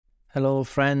Hello,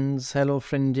 friends. Hello,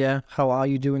 Frindia. How are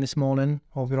you doing this morning?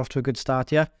 Hope you're off to a good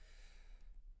start, yeah?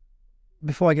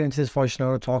 Before I get into this voice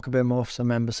note, I'll talk a bit more of some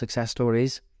member success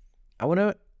stories. I want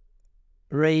to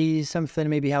raise something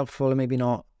maybe helpful and maybe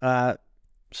not.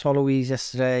 Saw Louise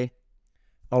yesterday.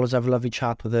 Always have a lovely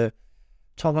chat with her.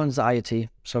 Talk about anxiety.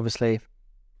 So obviously,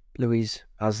 Louise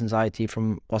has anxiety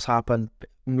from what's happened.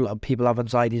 A lot of people have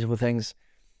anxieties over things.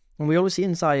 And we always see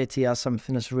anxiety as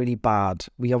something that's really bad.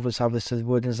 We always have this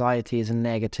word anxiety is a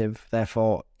negative.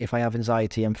 Therefore, if I have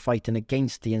anxiety, I'm fighting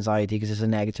against the anxiety because it's a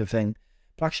negative thing.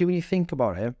 But actually, when you think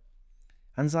about it,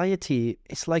 anxiety,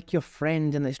 it's like your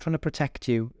friend and it's trying to protect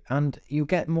you. And you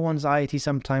get more anxiety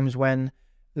sometimes when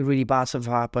the really bad stuff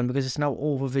happen because it's now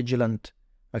over-vigilant.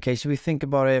 Okay, so we think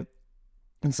about it,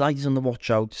 anxiety's on the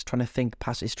watch out. It's trying to think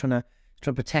past, it's trying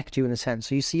to protect you in a sense.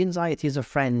 So you see anxiety as a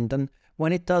friend, and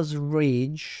when it does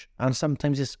rage, and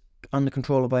sometimes it's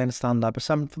uncontrollable, I understand that, but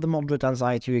for the moderate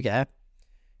anxiety you get,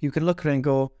 you can look at it and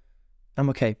go, I'm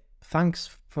okay.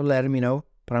 Thanks for letting me know,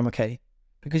 but I'm okay.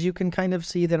 Because you can kind of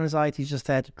see that anxiety is just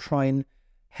there to try and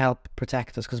help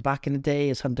protect us. Because back in the day,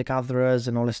 as hunter-gatherers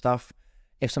and all this stuff,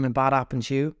 if something bad happened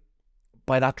to you,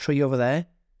 by that tree over there,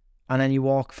 and then you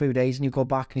walk a few days and you go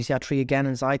back and you see that tree again,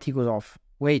 anxiety goes off.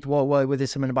 Wait, what, was there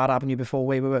something bad happened to you before?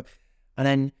 Wait. And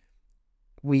then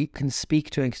we can speak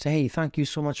to it and say, hey, thank you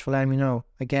so much for letting me know.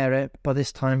 I get it, but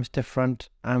this time's different.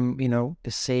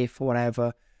 It's safe or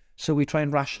whatever. So we try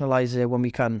and rationalize it when we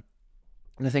can.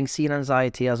 And I think seeing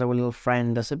anxiety as our little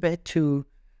friend is a bit too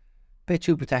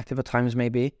protective at times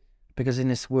maybe, because in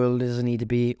this world it doesn't need to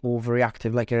be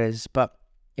overreactive like it is. But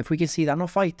if we can see that, no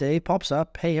fight day pops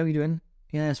up, hey, how you doing?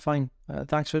 Yeah, it's fine.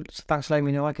 Thanks for letting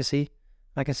me know. I can see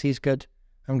it's good.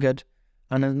 I'm good.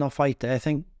 And then no fight day. I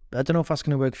don't know if that's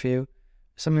going to work for you.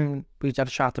 Something we had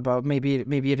a chat about. Maybe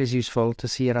it is useful to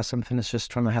see it as something that's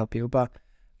just trying to help you. But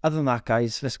other than that,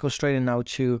 guys, let's go straight in now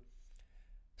to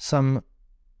some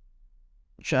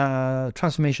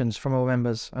transformations from our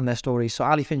members and their stories. So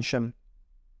Ali Fincham,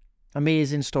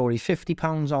 amazing story.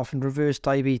 £50 off in reverse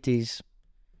diabetes.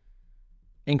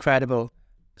 Incredible.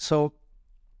 So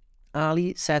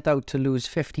Ali set out to lose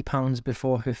 £50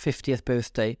 before her 50th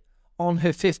birthday. On her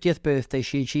 50th birthday,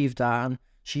 she achieved that, and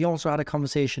she also had a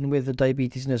conversation with the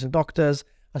diabetes nurse and doctors,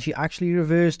 and she actually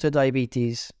reversed her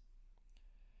diabetes.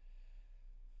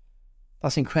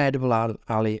 That's incredible,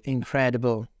 Ali.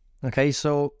 Incredible. Okay,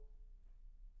 so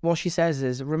what she says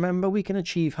is, remember, we can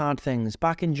achieve hard things.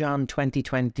 Back in Jan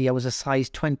 2020, I was a size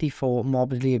 24,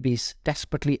 morbidly obese,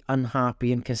 desperately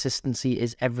unhappy, and consistency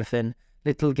is everything.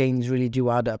 Little gains really do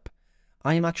add up.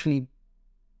 I'm actually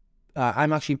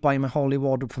buying my holiday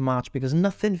wardrobe for March because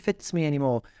nothing fits me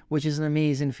anymore, which is an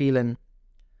amazing feeling.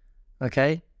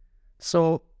 Okay?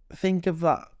 So think of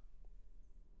that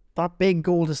big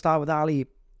goal to start with Ali.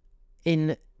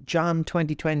 In Jan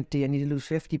 2020, I need to lose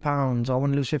 £50, or I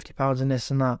want to lose £50 in this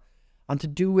and that. And to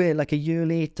do it like a year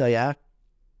later, yeah?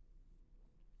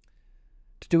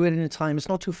 To do it in a time, it's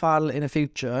not too far in the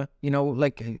future,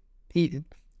 like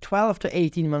 12 to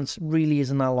 18 months really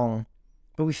isn't that long.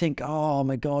 But we think, oh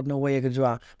my God, no way I could do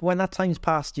that. But when that time's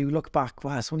passed, you look back,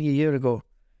 wow, it's only a year ago.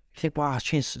 You think, wow,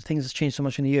 things have changed so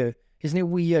much in a year. Isn't it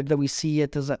weird that we see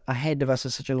it as ahead of us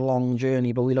as such a long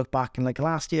journey, but we look back and like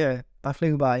last year, that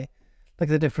flew by. Look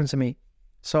at the difference in me.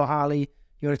 So Ali,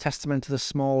 you're a testament to the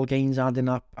small gains adding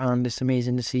up, and it's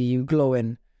amazing to see you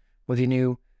glowing with your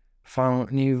new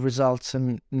results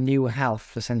and new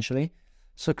health, essentially.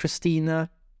 So Christina,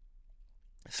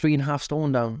 3.5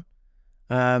 stone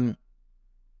down.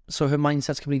 So her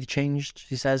mindset's completely changed.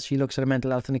 She says she looks at her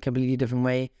mental health in a completely different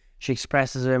way. She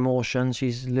expresses her emotions.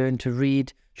 She's learned to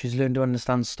read. She's learned to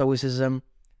understand stoicism.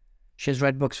 She has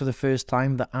read books for the first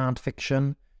time that aren't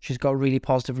fiction. She's got a really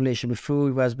positive relationship with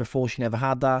food, whereas before she never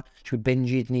had that. She would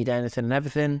binge eat and eat anything and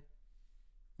everything.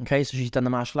 Okay, so she's done the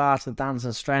martial arts, the dance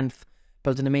and strength,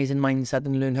 built an amazing mindset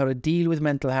and learned how to deal with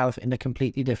mental health in a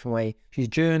completely different way. She's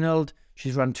journaled.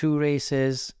 She's run 2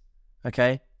 races.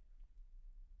 Okay.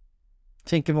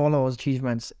 Think of all those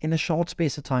achievements in a short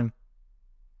space of time.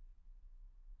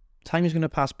 Time is going to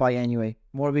pass by anyway.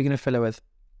 What are we going to fill it with?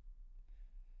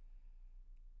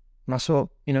 And that's what,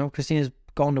 Christina's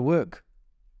gone to work.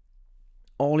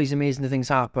 All these amazing things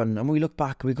happen. And we look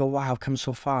back and we go, wow, I've come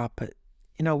so far. But,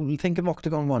 think of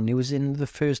Octagon 1. It was in the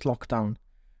first lockdown,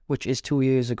 which is 2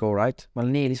 years ago, right? Well,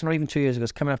 nearly. It's not even 2 years ago.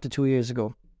 It's coming up to 2 years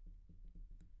ago.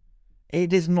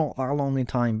 It is not that long in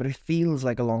time, but it feels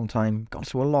like a long time. Gone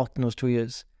through a lot in those 2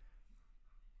 years.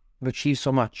 We've achieved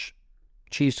so much.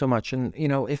 And,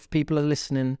 if people are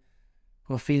listening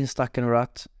who are feeling stuck in a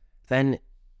rut, then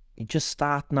you just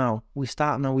start now.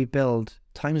 We build.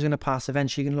 Time's going to pass.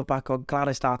 Eventually, you're going to look back, oh, glad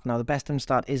I started now. The best time to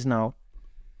start is now.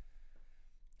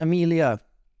 Amelia.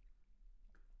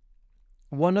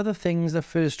 One of the things that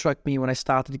first struck me when I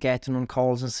started getting on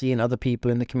calls and seeing other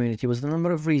people in the community was the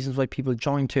number of reasons why people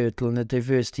joined Turtle and the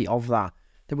diversity of that.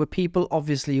 There were people,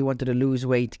 obviously, who wanted to lose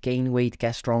weight, gain weight,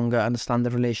 get stronger, understand the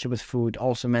relationship with food,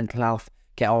 also mental health,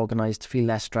 get organised, feel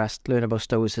less stressed, learn about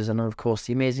stoicism, and of course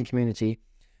the amazing community,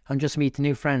 and just meeting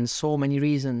new friends. So many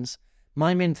reasons.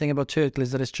 My main thing about Turtle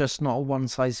is that it's just not a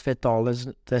one-size-fits-all.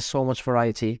 There's so much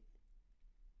variety.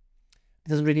 It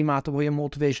doesn't really matter what your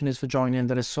motivation is for joining.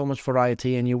 There is so much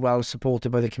variety, and you're well supported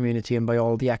by the community and by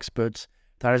all the experts.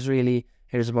 That is really,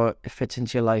 it is about, it fits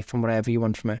into your life from whatever you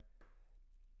want from it.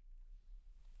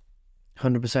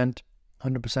 100%.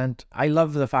 100%. I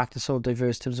love the fact it's so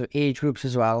diverse in terms of age groups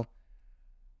as well.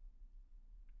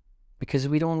 Because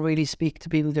we don't really speak to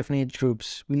people in different age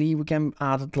groups. We get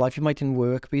adult life, you might in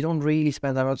work, but you don't really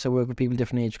spend that outside work with people in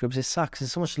different age groups. It sucks.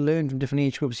 There's so much to learn from different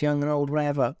age groups, young and old,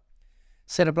 wherever.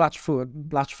 Sarah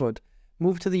Blatchford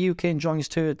moved to the UK and joins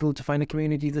Turtle to find a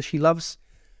community that she loves.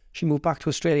 She moved back to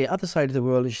Australia, other side of the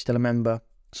world, and she's still a member.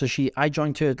 So I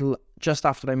joined Turtle just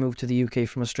after I moved to the UK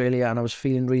from Australia, and I was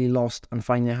feeling really lost and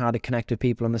finding it hard to connect with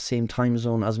people on the same time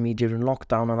zone as me during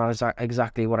lockdown, and that is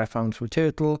exactly what I found through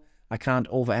Turtle. I can't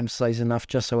overemphasize enough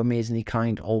just how amazingly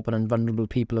kind, open and vulnerable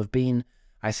people have been.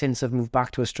 I since have moved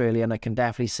back to Australia, and I can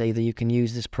definitely say that you can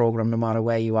use this program no matter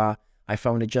where you are. I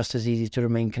found it just as easy to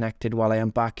remain connected while I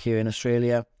am back here in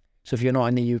Australia. So if you're not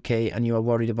in the UK and you are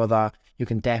worried about that, you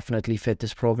can definitely fit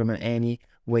this program in any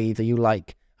way that you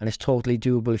like. And it's totally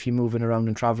doable if you're moving around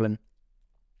and travelling.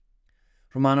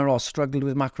 Romana Ross struggled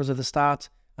with macros at the start,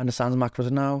 understands macros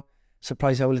now,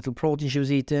 surprised how little protein she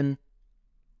was eating.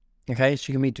 Okay,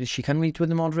 she can meet with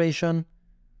the moderation.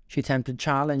 She attempted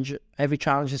challenge. Every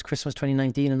challenge is Christmas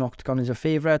 2019 and Octagon is her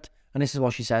favourite. And this is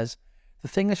what she says. The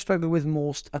thing I struggled with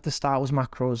most at the start was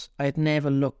macros. I had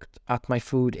never looked at my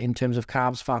food in terms of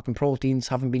carbs, fat and proteins,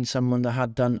 having been someone that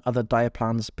had done other diet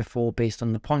plans before based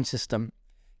on the point system.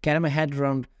 Getting my head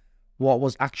around what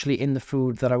was actually in the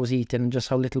food that I was eating and just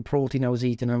how little protein I was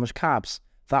eating and how much carbs.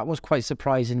 That was quite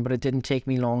surprising, but it didn't take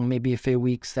me long, maybe a few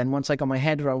weeks. Then once I got my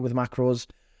head around with macros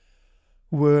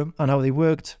and how they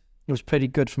worked, it was pretty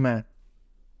good for me.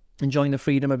 Enjoying the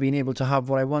freedom of being able to have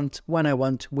what I want, when I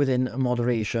want, within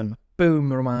moderation.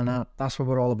 Boom, Romana. That's what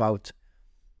we're all about.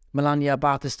 Melania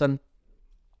Bartiston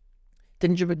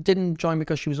didn't join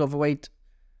because she was overweight.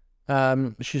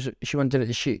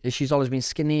 She's always been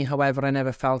skinny. However, I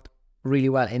never felt really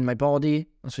well in my body.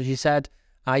 That's what she said.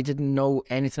 I didn't know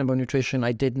anything about nutrition.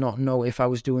 I did not know if I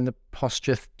was doing the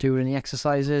posture during the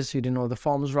exercises. You didn't know the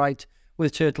form was right.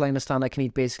 With Turtle, I understand I can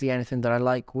eat basically anything that I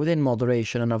like within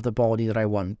moderation and of the body that I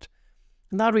want.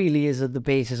 And that really is at the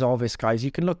basis of this, guys.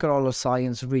 You can look at all the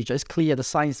science and research. It's clear the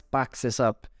science backs this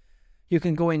up. You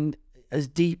can go in as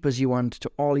deep as you want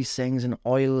to all these things and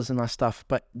oils and that stuff.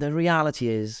 But the reality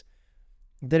is,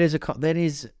 there is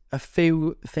a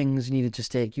few things you need to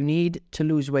take. You need to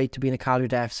lose weight to be in a calorie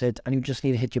deficit, and you just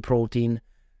need to hit your protein.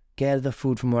 Get the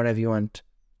food from wherever you want.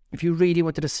 If you really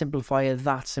wanted to simplify it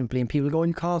that simply, and people go,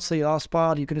 you can't say that's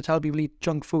bad, you're going to tell people to eat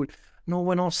junk food. No,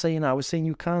 we're not saying that. We're saying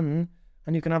you can,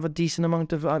 and you can have a decent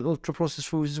amount of ultra-processed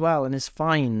foods as well, and it's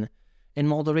fine. In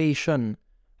moderation.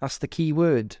 That's the key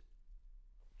word.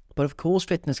 But of course,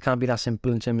 fitness can't be that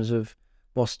simple in terms of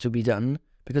what's to be done,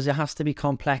 because it has to be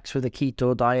complex with the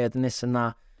keto diet and this and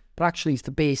that. But actually, it's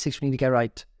the basics we need to get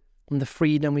right, and the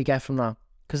freedom we get from that,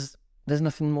 because there's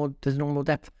no more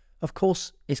depth. Of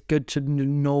course, it's good to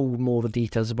know more the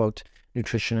details about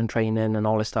nutrition and training and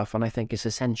all this stuff, and I think it's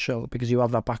essential because you have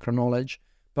that background knowledge.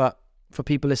 But for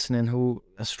people listening who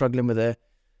are struggling with it,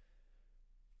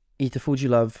 eat the food you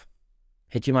love,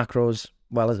 hit your macros,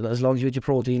 well, as long as you hit your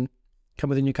protein, come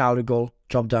within your calorie goal,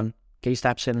 job done. Get your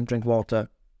steps in and drink water.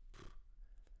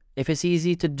 If it's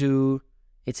easy to do,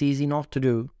 it's easy not to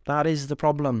do. That is the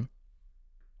problem.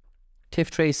 Tiff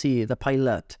Tracy, the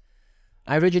pilot.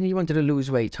 I originally wanted to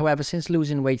lose weight. However, since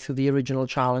losing weight through the original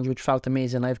challenge, which felt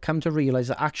amazing, I've come to realise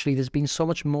that actually there's been so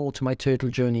much more to my Turtle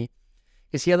journey.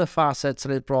 It's the other facets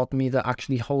that it brought me that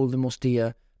actually hold the most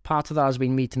dear. Part of that has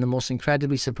been meeting the most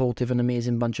incredibly supportive and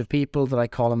amazing bunch of people that I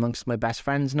call amongst my best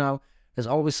friends now. There's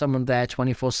always someone there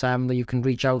 24/7 that you can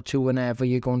reach out to whenever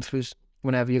you're going through,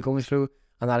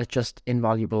 and that is just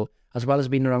invaluable. As well as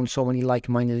being around so many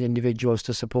like-minded individuals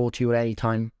to support you at any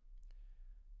time.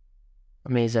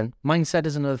 Amazing. Mindset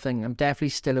is another thing. I'm definitely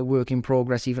still a work in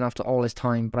progress even after all this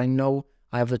time, but I know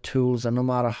I have the tools, and no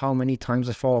matter how many times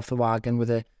I fall off the wagon with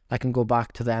it, I can go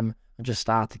back to them and just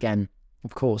start again.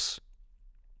 Of course.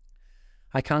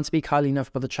 I can't speak highly enough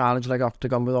about the challenge like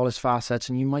Octagon with all its facets,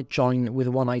 and you might join with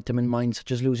one item in mind,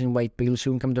 such as losing weight, but you'll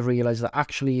soon come to realise that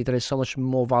actually there is so much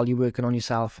more value working on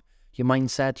yourself, your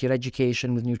mindset, your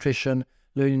education with nutrition,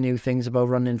 learning new things about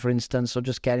running, for instance, or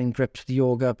just getting gripped with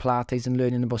yoga, Pilates, and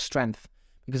learning about strength,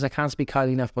 because I can't speak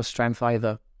highly enough about strength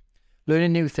either.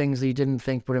 Learning new things that you didn't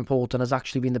think were important has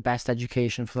actually been the best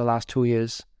education for the last 2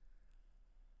 years.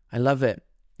 I love it.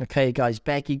 Okay, guys,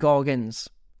 Becky Goggins.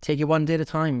 Take it one day at a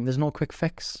time. There's no quick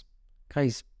fix.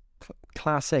 Guys,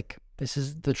 classic. This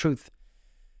is the truth.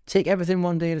 Take everything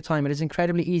one day at a time. It is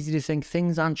incredibly easy to think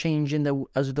things aren't changing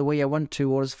as the way I want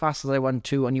to or as fast as I want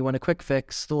to, and you want a quick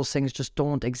fix. Those things just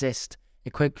don't exist.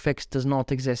 A quick fix does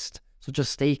not exist. So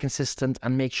just stay consistent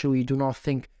and make sure you do not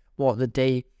think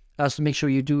make sure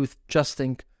you do just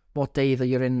think what day that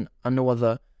you're in and no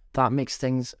other. That makes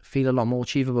things feel a lot more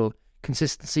achievable.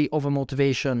 Consistency over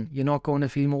motivation. You're not going to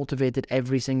feel motivated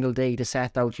every single day to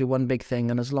set out your one big thing,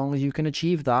 and as long as you can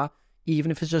achieve that,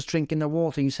 even if it's just drinking the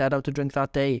water you set out to drink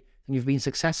that day, and you've been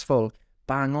successful,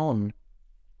 bang on.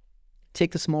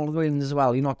 Take the small wins as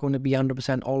well. You're not going to be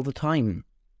 100% all the time.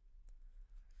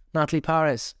 Natalie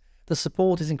Paris. The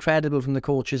support is incredible from the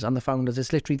coaches and the founders.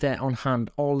 It's literally there on hand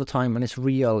all the time, and it's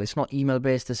real. It's not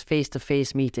email-based. There's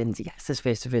face-to-face meetings. Yes, there's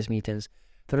face-to-face meetings.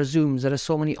 There are Zooms. There are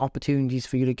so many opportunities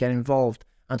for you to get involved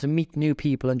and to meet new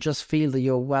people and just feel that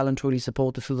you're well and truly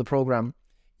supported through the program.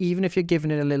 Even if you're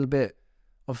giving it a little bit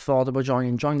of thought about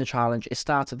join the challenge. It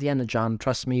starts at the end of Jan.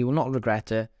 Trust me, you will not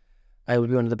regret it. It will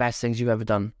be one of the best things you've ever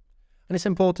done. And it's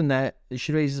important there.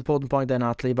 She raises an important point there,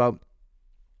 Natalie, about,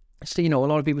 so, a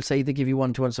lot of people say they give you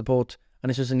one-to-one support and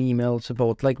it's just an email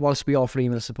support. Like, whilst we offer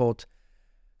email support,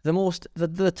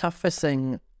 the toughest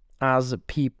thing as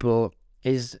people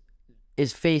is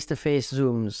face-to-face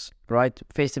Zooms, right?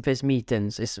 Face-to-face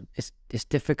meetings. It's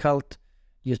difficult.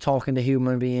 You're talking to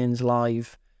human beings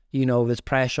live. There's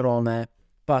pressure on there.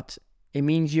 But it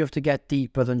means you have to get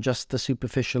deeper than just the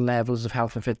superficial levels of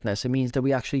health and fitness. It means that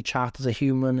we actually chat as a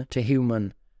human to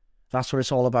human. That's what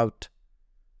it's all about.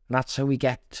 And that's how we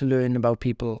get to learn about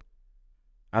people.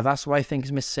 And that's what I think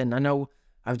is missing. I know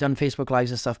I've done Facebook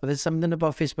Lives and stuff, but there's something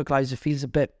about Facebook Lives that feels a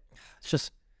bit... It's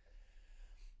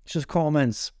just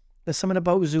comments. There's something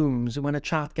about Zooms when a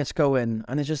chat gets going,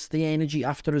 and it's just the energy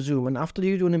after a Zoom. And after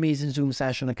you do an amazing Zoom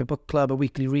session, like a book club, a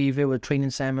weekly review, a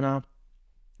training seminar,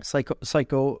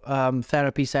 psycho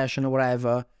therapy session or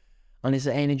whatever, and it's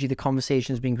the energy, the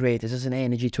conversation's been great. There's just an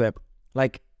energy to it.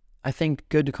 Like, I think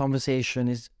good conversation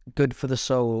is good for the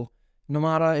soul. No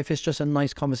matter if it's just a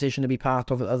nice conversation to be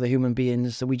part of with other human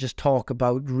beings, that we just talk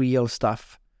about real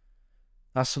stuff.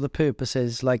 That's what the purpose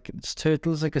is. Like,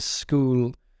 Turtle's like a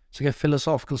school. It's like a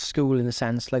philosophical school in a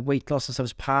sense. Like, weight loss and stuff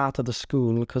is part of the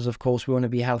school because, of course, we want to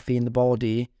be healthy in the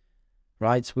body,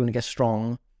 right? So we want to get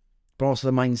strong. But also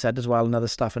the mindset as well and other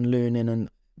stuff, and learning and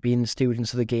being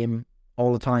students of the game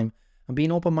all the time. And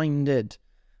being open-minded.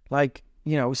 Like,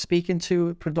 speaking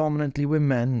to predominantly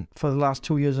women for the last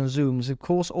 2 years on Zooms, of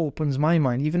course, opens my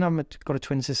mind. Even I've got a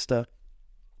twin sister.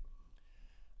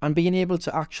 And being able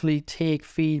to actually take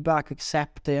feedback,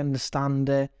 accept it, understand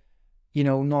it,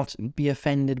 not be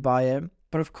offended by it.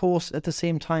 But of course, at the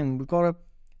same time, we've got a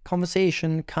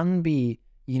conversation can be,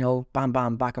 bam,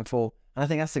 bam, back and forth. And I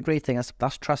think that's the great thing.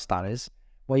 That's trust, that is,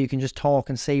 where you can just talk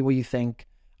and say what you think,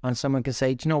 and someone can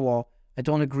say, do you know what? I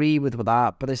don't agree with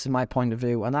that, but this is my point of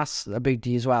view. And that's a big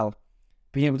deal as well.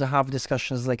 Being able to have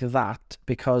discussions like that,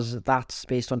 because that's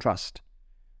based on trust,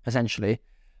 essentially.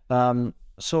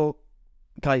 So,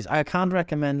 guys, I can't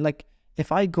recommend, like,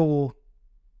 if I go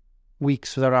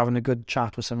weeks without having a good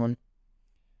chat with someone,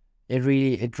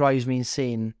 it drives me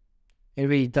insane. It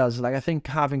really does. Like, I think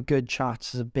having good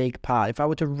chats is a big part. If I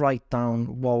were to write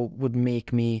down what would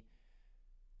make me,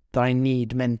 that I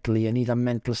need mentally, I need a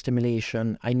mental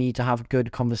stimulation, I need to have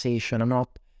good conversation. I'm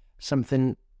not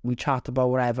something we chat about,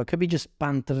 whatever. It could be just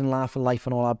banter and laugh and life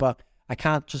and all that, but I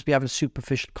can't just be having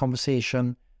superficial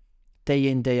conversation day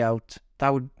in, day out.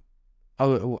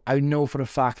 I know for a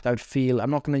fact I'd feel,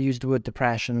 I'm not going to use the word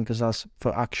depression because that's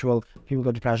for actual people who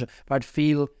got depression, but I'd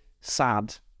feel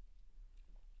sad.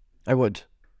 I would.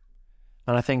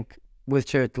 And I think with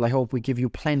Turtle, I hope we give you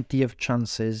plenty of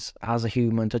chances as a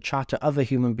human to chat to other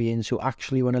human beings who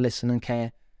actually want to listen and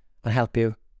care and help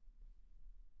you.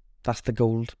 That's the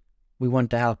gold. We want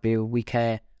to help you. We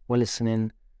care. We're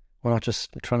listening. We're not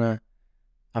just trying to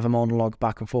have a monologue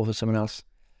back and forth with someone else.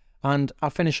 And I'll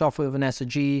finish off with Vanessa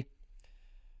G.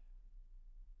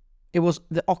 It was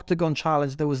the Octagon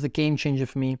challenge that was the game changer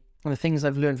for me. And the things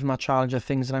I've learned from that challenge are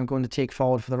things that I'm going to take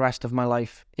forward for the rest of my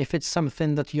life. If it's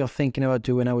something that you're thinking about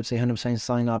doing, I would say 100%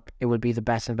 sign up. It will be the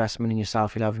best investment in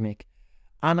yourself you'll ever make.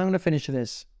 And I'm going to finish with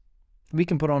this. we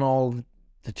can put on all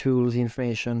the tools, the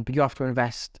information, but you have to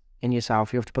invest in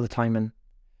yourself. You have to put the time in.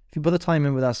 If you put the time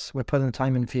in with us, we're putting the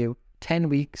time in for you. 10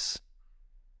 weeks.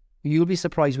 You'll be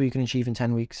surprised what you can achieve in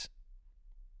 10 weeks.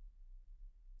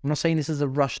 I'm not saying this is a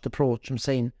rushed approach. I'm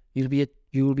saying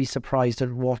you'll be surprised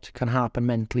at what can happen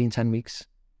mentally in 10 weeks.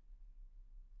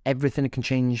 Everything can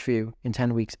change for you in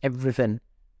 10 weeks. Everything.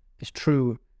 It's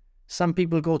true. Some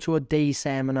people go to a day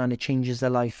seminar and it changes their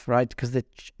life, right? Because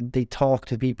they talk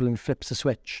to people and flips a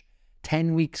switch.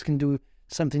 10 weeks can do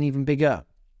something even bigger.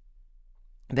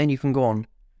 Then you can go on.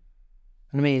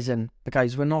 Amazing. But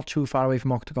guys, we're not too far away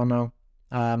from Octagon now.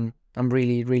 I'm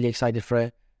really, really excited for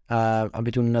it. I'll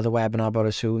be doing another webinar about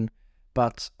it soon.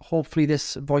 But hopefully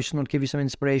this voice note give you some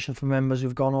inspiration from members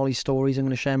who've gone all these stories. I'm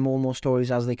going to share more and more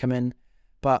stories as they come in.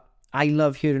 But I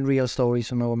love hearing real stories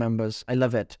from our members. I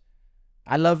love it.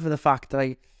 I love the fact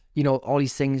that all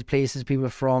these things, places people are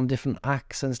from, different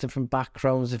accents, different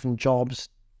backgrounds, different jobs,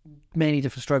 many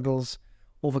different struggles,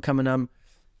 overcoming them,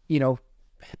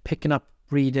 picking up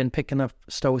reading, picking up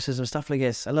stoicism, stuff like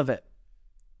this. I love it.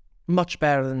 Much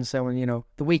better than saying,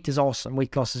 the weight is awesome,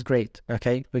 weight loss is great,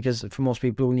 okay? Because for most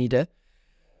people who need it,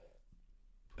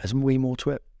 there's way more to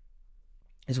it.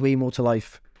 There's way more to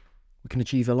life. We can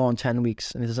achieve a lot in 10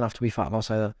 weeks, and it doesn't have to be fat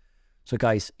loss either. So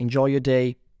guys, enjoy your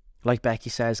day. Like Becky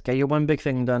says, get your one big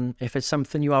thing done. If it's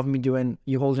something you haven't been doing,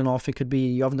 you're holding off, it could be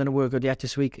you haven't done a workout yet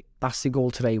this week, that's the goal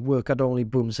today. Workout only,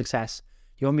 boom, success.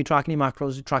 You want me tracking your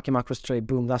macros, you track your macros today,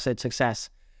 boom, that's it,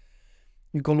 success.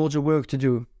 You've got loads of work to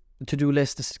do. The to-do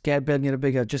list is get building it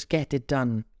bigger. Just get it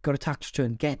done. Got a tax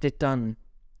return, get it done.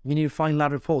 You need to find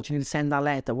that report, you need to send that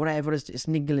letter, whatever it is, it's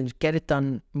niggling, get it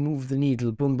done, move the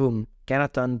needle, boom, boom. Get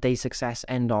it done, day success,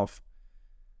 end of.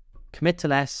 Commit to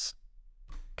less,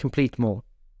 complete more.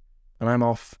 And I'm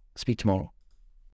off. Speak tomorrow.